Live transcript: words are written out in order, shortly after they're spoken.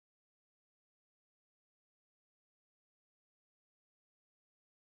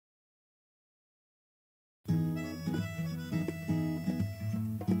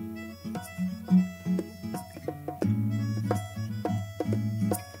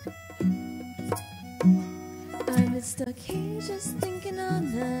stuck here just thinking all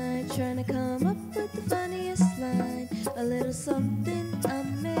night, trying to come up with the funniest line. A little something I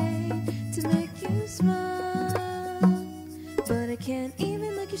made to make you smile, but I can't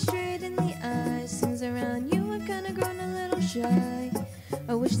even look you straight in the eyes. Things around you I've kinda grown a little shy.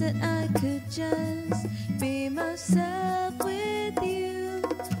 I wish that I could just be myself with you,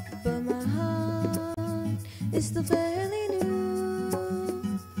 but my heart is still fairly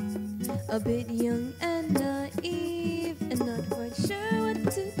new, a bit young and naive, and not quite sure what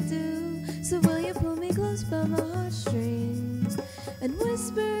to do. So will you pull me close by my heartstrings and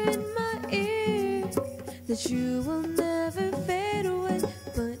whisper in my ear that you will never fade away,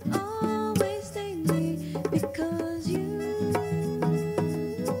 but always stay near, because you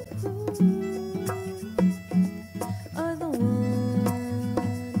are the one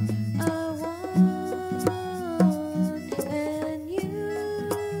I want, and you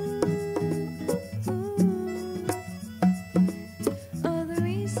are the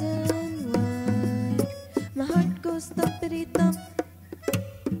reason why my heart goes thumpity thump.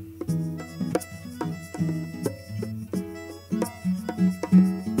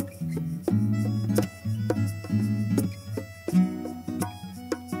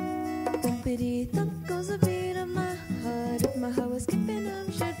 Thumpity thump goes the beat of my heart. If my heart was skipping, I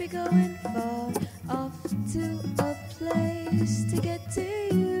should be going far off to a place to get to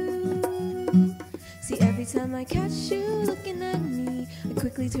you. See, every time I catch you looking at me, I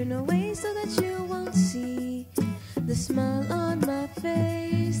quickly turn away so that you won't see the smile on my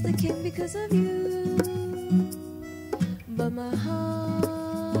face that came because of you. But my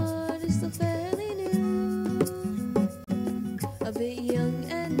heart is still fairly new, a bit young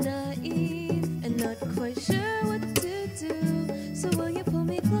and naive, and not quite sure what to do. So will you pull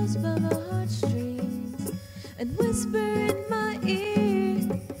me close by my heartstrings and whisper in my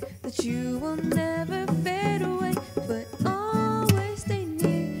ear that you will never fade away, but always stay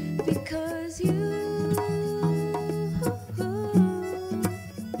near, because you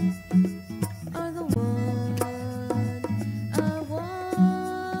are the one I want,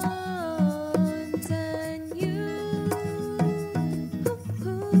 and you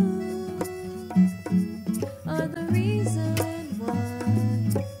are the reason why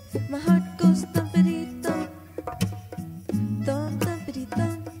my heart goes thumpity thump, thump, thumpity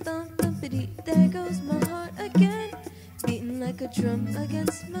thump, thump, thumpity. There goes my heart again, beating like a drum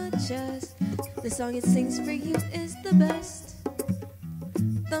against my chest. The song it sings for you is the best.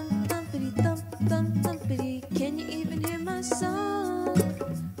 Thump, thumpity thump, thump, thumpity. Can you even hear my song?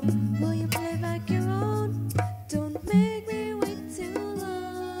 Will you play back your own? Don't make me wait too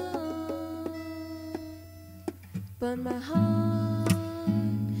long. But my heart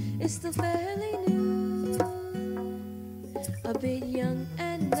is still fairly new, a bit young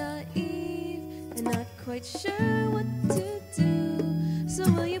and naive, and not quite sure what to do. So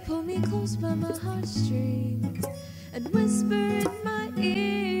will you pull me close by my heartstrings and whisper in my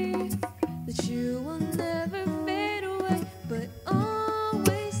ear that you will never fade away, but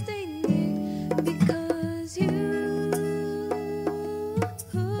always stay near, because you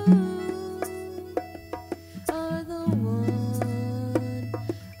are the one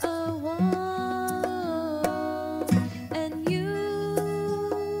I want, and you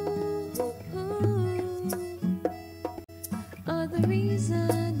are the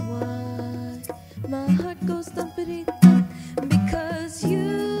reason why my heart goes thumpity thump, because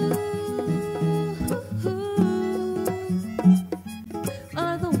you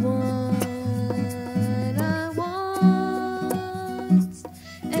are the one I want,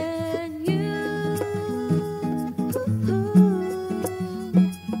 and you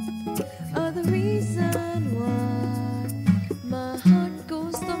are the reason why my heart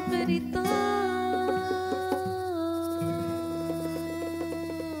goes thumpity thump.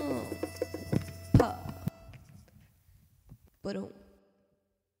 Pa. But